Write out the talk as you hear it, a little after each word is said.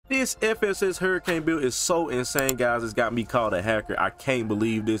This FSS Hurricane build is so insane, guys. It's got me called a hacker. I can't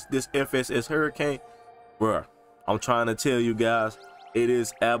believe this. This FSS Hurricane, bruh, I'm trying to tell you guys, it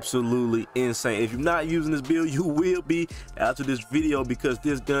is absolutely insane. If you're not using this build, you will be after this video, because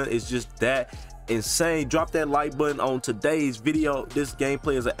this gun is just that insane. Drop that like button on today's video. This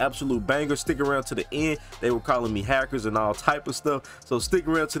gameplay is an absolute banger. Stick around to the end. They were calling me hackers and all type of stuff, so stick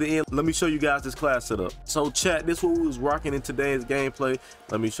around to the end. Let me show you guys this class setup. So chat, this is what we was rocking in today's gameplay.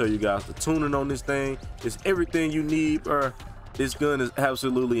 Let me show you guys the tuning on this thing. It's everything you need, bro. This gun is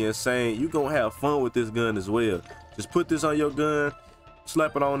absolutely insane. You're gonna have fun with this gun as well. Just put this on your gun,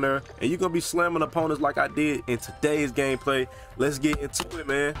 slap it on there, and you're gonna be slamming opponents like I did in today's gameplay. Let's get into it,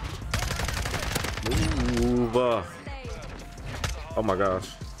 man. Move. Oh my gosh,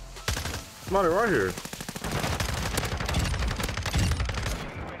 somebody right here.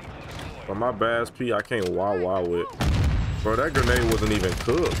 But my bass P, I can't wow with. Bro, that grenade wasn't even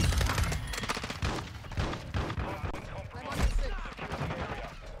cooked.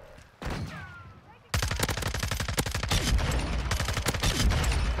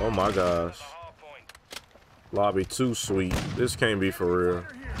 Oh my gosh. Lobby too sweet. This can't be for real.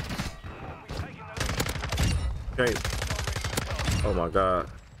 Can't. Oh my god.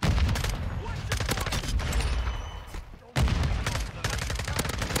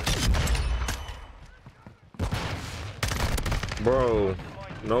 Bro,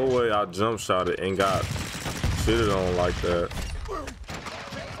 no way I jump shot it and got shitted on like that.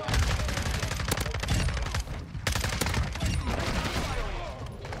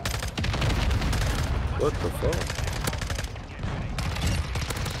 What the fuck?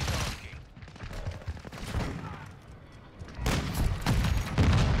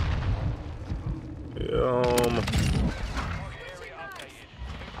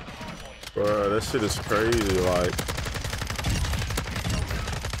 Bro, that shit is crazy. Like,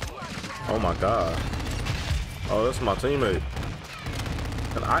 oh my god. Oh, that's my teammate.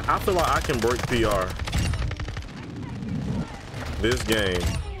 And I feel like I can break PR this game.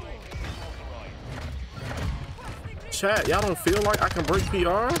 Chat, y'all don't feel like I can break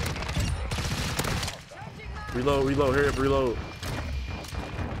PR? Reload, reload, hurry up, reload.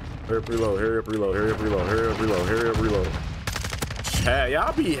 Hurry up, reload, hurry up, reload, hurry up, reload, hurry up, reload, hurry up, reload. Chat,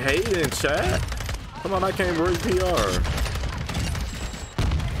 y'all be hating, chat. Come on, I can't break PR.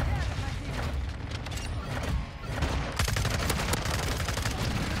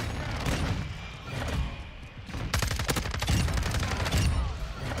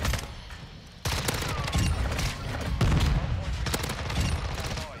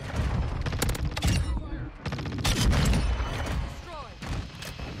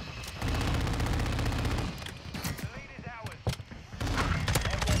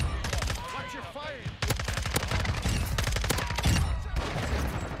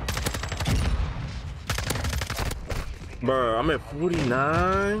 Bro, I'm at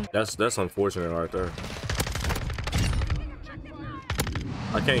 49. That's unfortunate right there.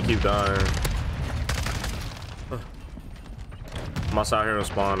 I can't keep dying. I'm outside here and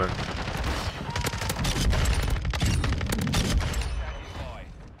spawning.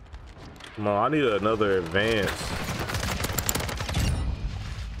 Come on, I need another advance.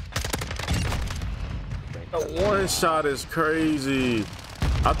 The one shot is crazy.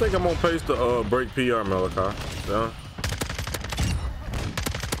 I think I'm gonna paste the break PR, Malachi. Yeah.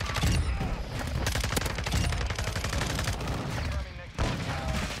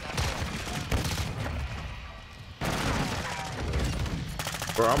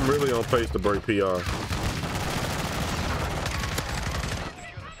 Bro, I'm really on pace to break PR. The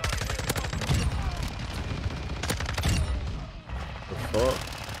fuck?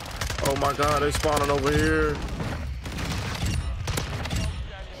 Oh my god, they spawning over here.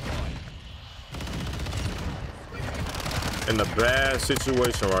 In the bad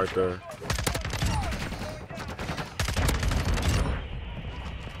situation right there.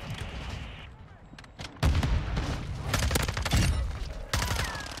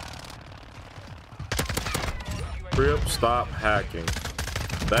 Crip, stop hacking.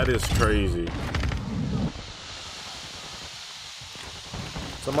 That is crazy.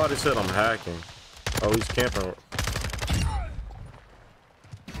 Somebody said I'm hacking. Oh, he's camping.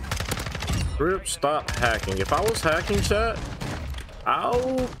 Crip, stop hacking. If I was hacking, chat,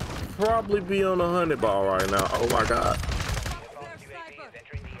 I'll probably be on 100 ball right now. Oh my god.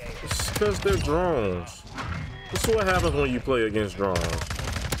 It's because they're drones. This is what happens when you play against drones.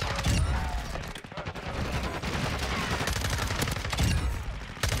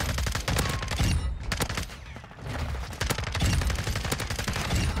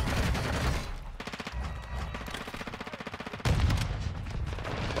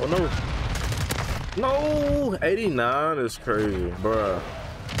 Oh no. No, 89 is crazy, bruh.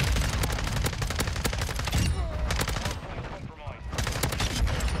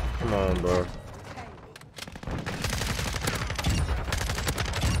 Come on, bro.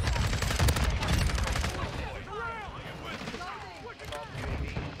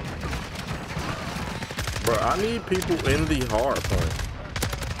 Bro, I need people in the hard point.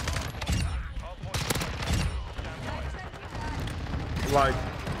 Like,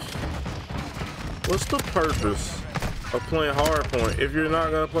 what's the purpose of playing hard point if you're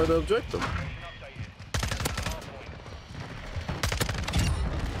not gonna play the objective?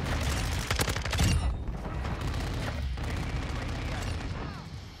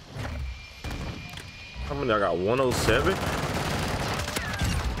 How many I got? 107?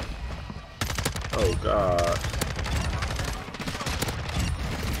 Oh God.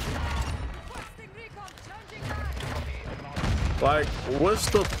 Like, what's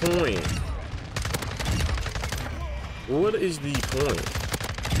the point? What is the point?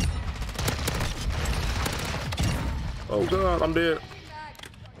 Oh God, I'm dead.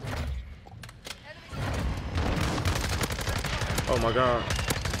 Oh my God.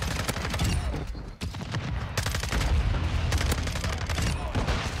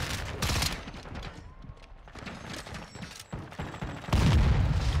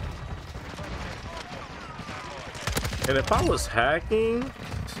 And if I was hacking,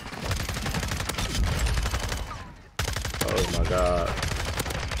 oh my God,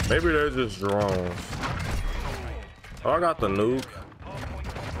 maybe they're just drones. Oh, I got the nuke.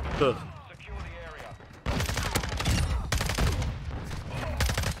 Ugh.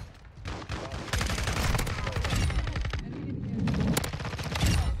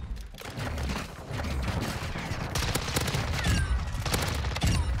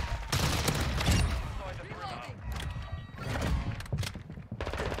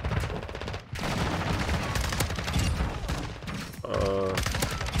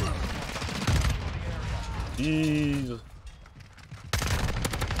 Jeez.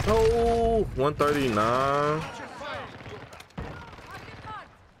 Oh, 139.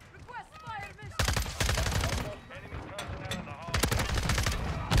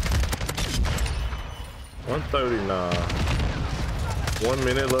 $139. 1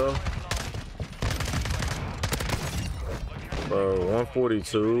 minute left. Bro,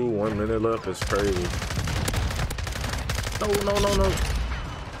 142. 1 minute left is crazy. No.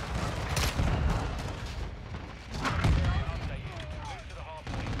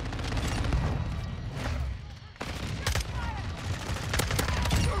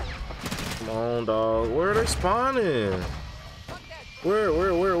 Come on, dog. Where are they spawning? Where?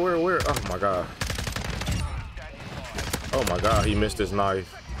 Oh my God. Oh my God, he missed his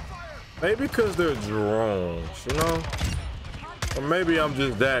knife. Maybe because they're drones, you know? Or maybe I'm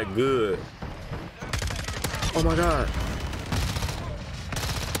just that good. Oh my God.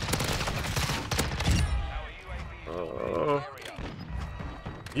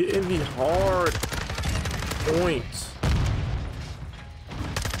 Get in the hard points.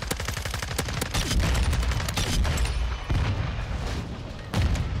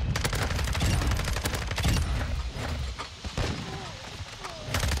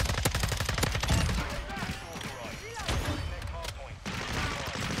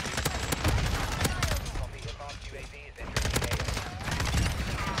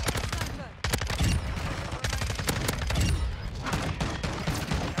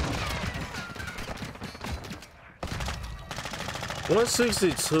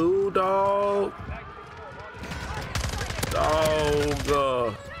 $162, dog.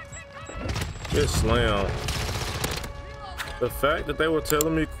 Dog. Get slammed. The fact that they were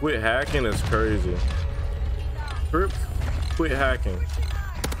telling me quit hacking is crazy. Quit hacking.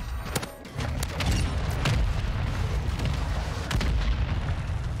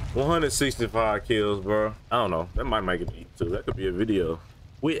 $165 kills, bro. I don't know. That might make it to YouTube. That could be a video.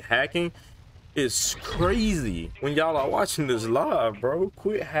 Quit hacking. It's crazy when y'all are watching this live, bro.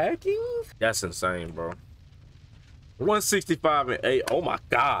 Quit hacking? That's insane, bro. 165 and 8. Oh my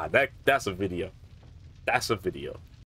God, that's a video. That's a video.